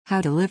How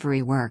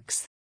delivery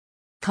works.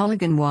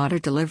 Culligan Water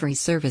Delivery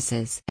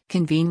Services,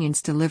 convenience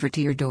delivered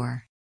to your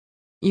door.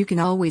 You can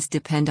always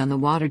depend on the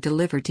water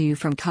delivered to you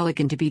from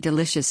Culligan to be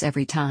delicious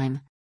every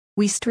time.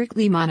 We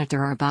strictly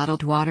monitor our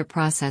bottled water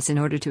process in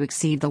order to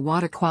exceed the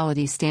water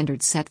quality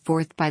standards set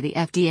forth by the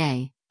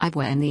FDA,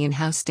 IBWA, and the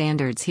in-house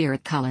standards here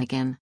at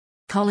Culligan.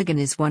 Culligan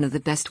is one of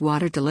the best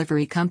water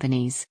delivery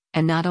companies,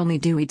 and not only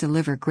do we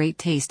deliver great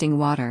tasting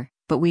water,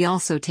 but we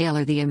also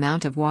tailor the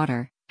amount of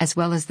water, as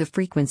well as the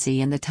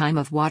frequency and the time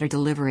of water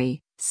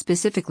delivery,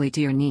 specifically to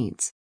your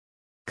needs.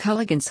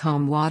 Culligan's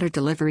home water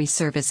delivery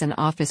service and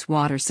office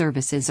water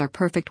services are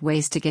perfect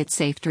ways to get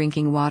safe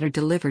drinking water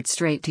delivered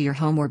straight to your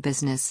home or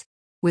business.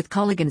 With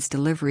Culligan's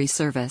delivery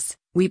service,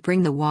 we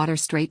bring the water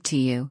straight to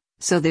you,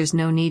 so there's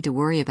no need to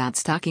worry about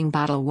stocking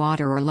bottled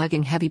water or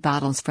lugging heavy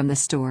bottles from the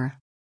store.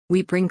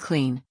 We bring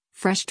clean,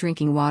 fresh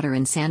drinking water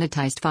in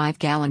sanitized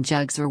 5-gallon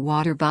jugs or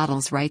water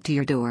bottles right to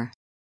your door.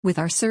 With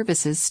our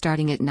services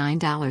starting at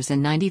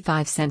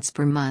 $9.95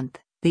 per month,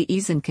 the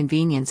ease and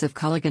convenience of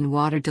Culligan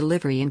Water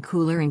Delivery and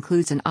Cooler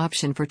includes an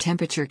option for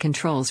temperature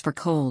controls for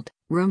cold,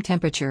 room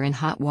temperature and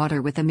hot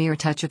water with a mere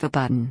touch of a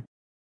button.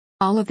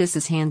 All of this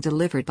is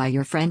hand-delivered by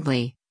your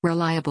friendly,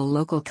 reliable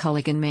local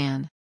Culligan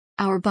man.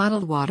 Our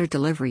bottled water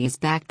delivery is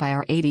backed by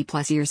our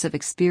 80-plus years of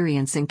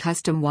experience in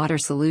custom water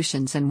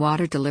solutions and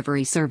water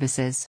delivery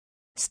services.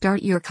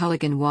 Start your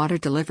Culligan Water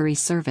Delivery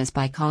service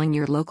by calling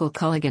your local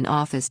Culligan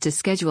office to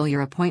schedule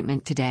your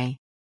appointment today.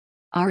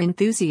 Our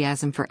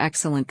enthusiasm for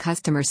excellent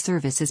customer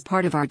service is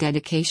part of our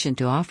dedication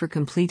to offer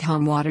complete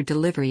home water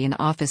delivery and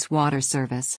office water service.